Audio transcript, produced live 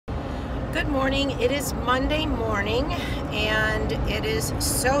Good morning. It is Monday morning and it is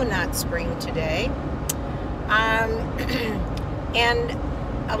so not spring today. And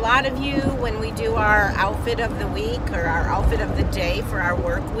a lot of you, when we do our outfit of the week or our outfit of the day for our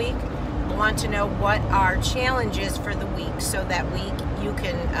work week, want to know what our challenge is for the week so that week you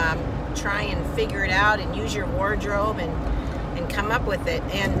can try and figure it out and use your wardrobe and come up with it.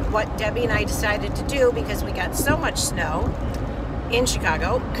 And what Debbie and I decided to do, because we got so much snow in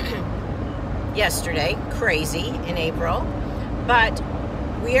Chicago yesterday, crazy in April, but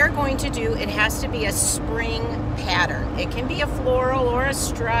we are going to do, it has to be a spring pattern. It can be a floral or a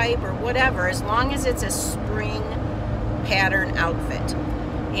stripe or whatever, as long as it's a spring pattern outfit.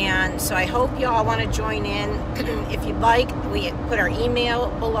 And so I hope you all want to join in. If you'd like, we put our email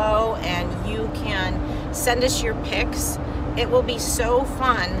below and you can send us your pics. It will be so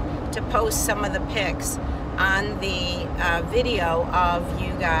fun to post some of the pics on the video of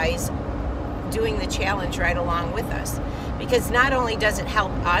you guys doing the challenge right along with us, because not only does it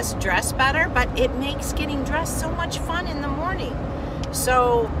help us dress better, but it makes getting dressed so much fun in the morning.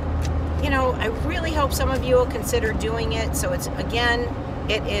 So, you know, I really hope some of you will consider doing it. So it's, again,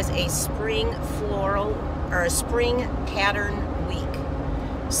 it is a spring floral or a spring pattern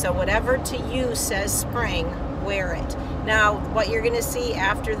week. So whatever to you says spring, wear it. Now, what you're gonna see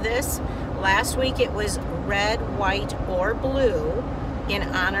after this, last week it was red, white, or blue in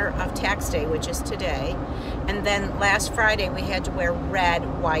honor of Tax Day, which is today. And then last Friday we had to wear red,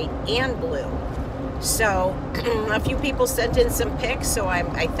 white, and blue. So a few people sent in some pics, so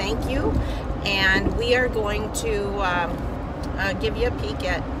I thank you. And we are going to give you a peek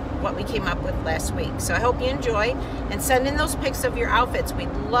at what we came up with last week. So I hope you enjoy, and send in those pics of your outfits.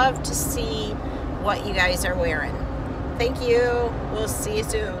 We'd love to see what you guys are wearing. Thank you. We'll see you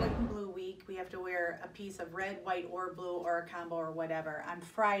soon. We have to wear a piece of red, white, or blue, or a combo or whatever. On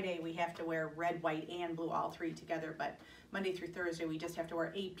Friday, we have to wear red, white, and blue, all three together, but Monday through Thursday, we just have to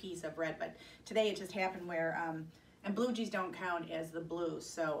wear a piece of red. But today it just happened where, and blue jeans don't count as the blue,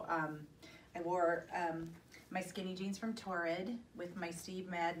 so I wore my skinny jeans from Torrid with my Steve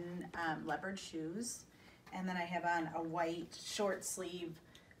Madden leopard shoes, and then I have on a white short sleeve,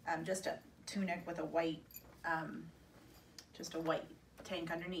 just a tunic with a white, just a white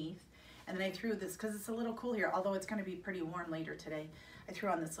tank underneath. And then I threw this, because it's a little cool here, although it's going to be pretty warm later today, I threw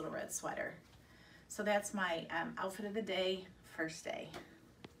on this little red sweater. So that's my outfit of the day, first day.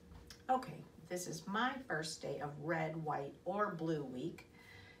 Okay, this is my first day of red, white, or blue week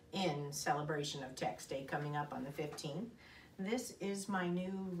in celebration of Tax Day coming up on the 15th. This is my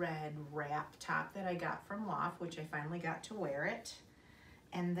new red wrap top that I got from Loft, which I finally got to wear it.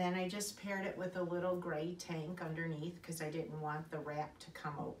 And then I just paired it with a little gray tank underneath because I didn't want the wrap to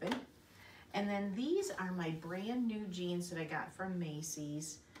come open. And then these are my brand new jeans that I got from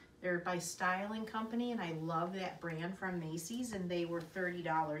Macy's. They're by Styling Company, and I love that brand from Macy's, and they were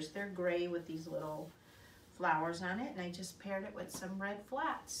 $30. They're gray with these little flowers on it, and I just paired it with some red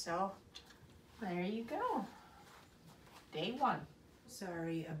flats. So there you go. Day one.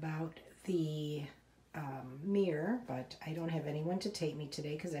 Sorry about the mirror, but I don't have anyone to tape me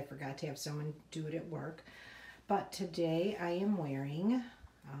today because I forgot to have someone do it at work. But today I am wearing,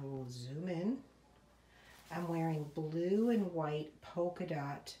 I will zoom in, I'm wearing blue and white polka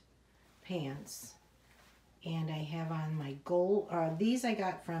dot pants, and I have on my gold, these I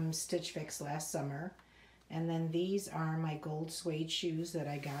got from Stitch Fix last summer, and then these are my gold suede shoes that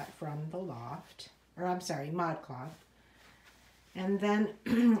I got from the Loft, or I'm sorry, ModCloth. And then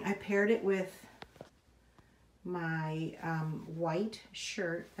I paired it with my white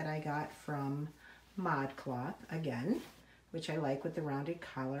shirt that I got from ModCloth again, which I like with the rounded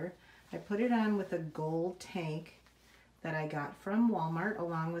collar. I put it on with a gold tank that I got from Walmart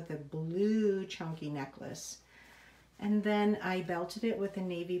along with a blue chunky necklace. And then I belted it with a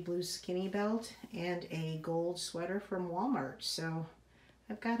navy blue skinny belt and a gold sweater from Walmart. So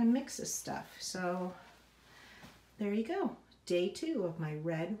I've got a mix of stuff. So there you go. Day two of my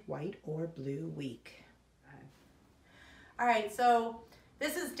red, white, or blue week. All right, so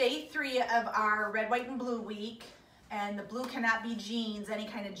this is day 3 of our red, white, and blue week. And the blue cannot be jeans, any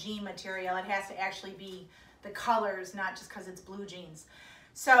kind of jean material. It has to actually be the colors, not just because it's blue jeans.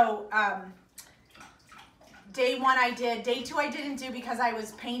 So day 1 I did. Day 2 I didn't do because I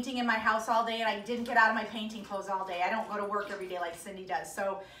was painting in my house all day and I didn't get out of my painting clothes all day. I don't go to work every day like Cindy does.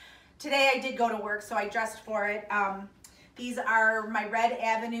 So today I did go to work, so I dressed for it. These are my Red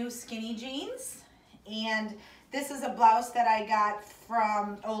Avenue skinny jeans. And this is a blouse that I got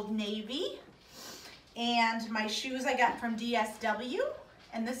from Old Navy. And my shoes I got from DSW.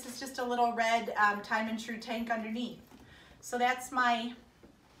 And this is just a little red Time and True tank underneath. So that's my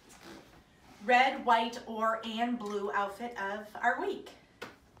red, white, or and blue outfit of our week.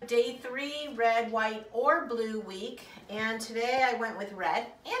 Day 3, red, white, or blue week, and today I went with red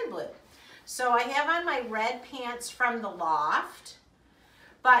and blue. So I have on my red pants from the loft,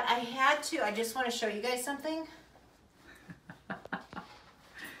 but I just want to show you guys something.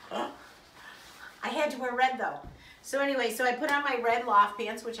 I had to wear red though. So anyway, so I put on my red loft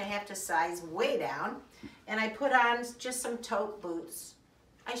pants, which I have to size way down, and I put on just some tote boots.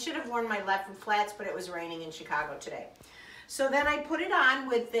 I should have worn my leopard flats, but it was raining in Chicago today. So then I put it on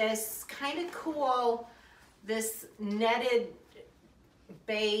with this kind of cool, this netted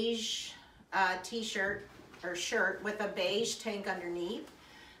beige t-shirt or shirt with a beige tank underneath.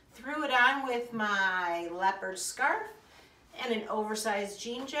 Threw it on with my leopard scarf and an oversized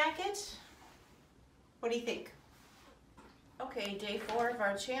jean jacket. What do you think? Okay, day 4 of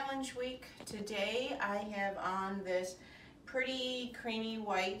our challenge week. Today I have on this pretty creamy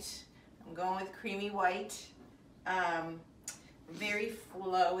white, I'm going with creamy white, very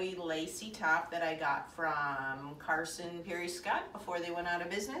flowy lacy top that I got from Carson Perry Scott before they went out of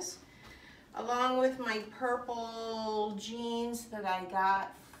business, along with my purple jeans that I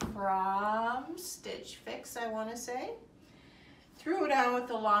got from Stitch Fix, I want to say. Threw it on with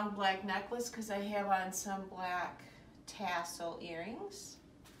the long black necklace because I have on some black tassel earrings.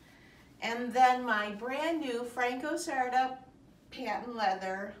 And then my brand new Franco Sarda patent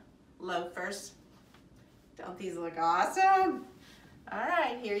leather loafers. Don't these look awesome? All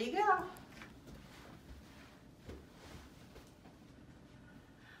right, here you go.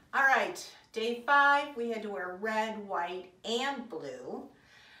 All right, day 5, we had to wear red, white, and blue.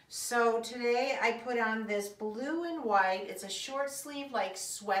 So today I put on this blue and white, it's a short sleeve like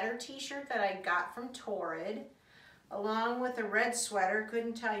sweater t-shirt that I got from Torrid, along with a red sweater.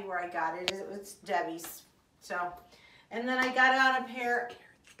 Couldn't tell you where I got it. It was Debbie's. So, and then I got on a pair,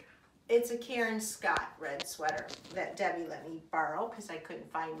 it's a Karen Scott red sweater that Debbie let me borrow because I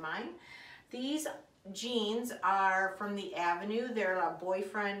couldn't find mine. These jeans are from the Avenue. They're a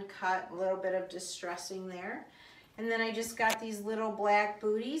boyfriend cut, a little bit of distressing there. And then I just got these little black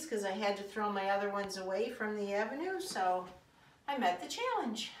booties because I had to throw my other ones away from the Avenue, so I met the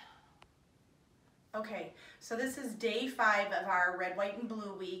challenge. Okay, so this is day 5 of our red, white, and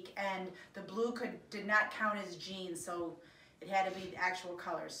blue week, and the blue did not count as jeans, so it had to be actual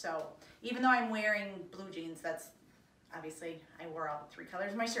colors. So even though I'm wearing blue jeans, that's obviously I wore all 3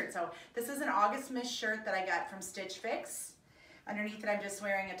 colors of my shirt. So this is an August Mist shirt that I got from Stitch Fix. Underneath it, I'm just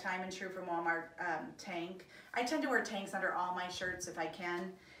wearing a Time and True from Walmart tank. I tend to wear tanks under all my shirts if I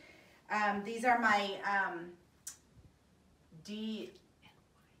can. These are my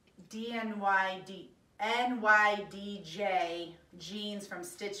NYDJ jeans from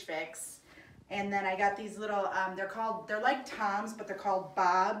Stitch Fix. And then I got these little, they're like Toms, but they're called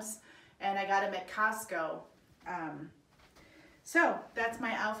Bobs. And I got them at Costco. So that's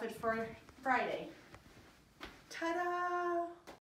my outfit for Friday. Ta-da!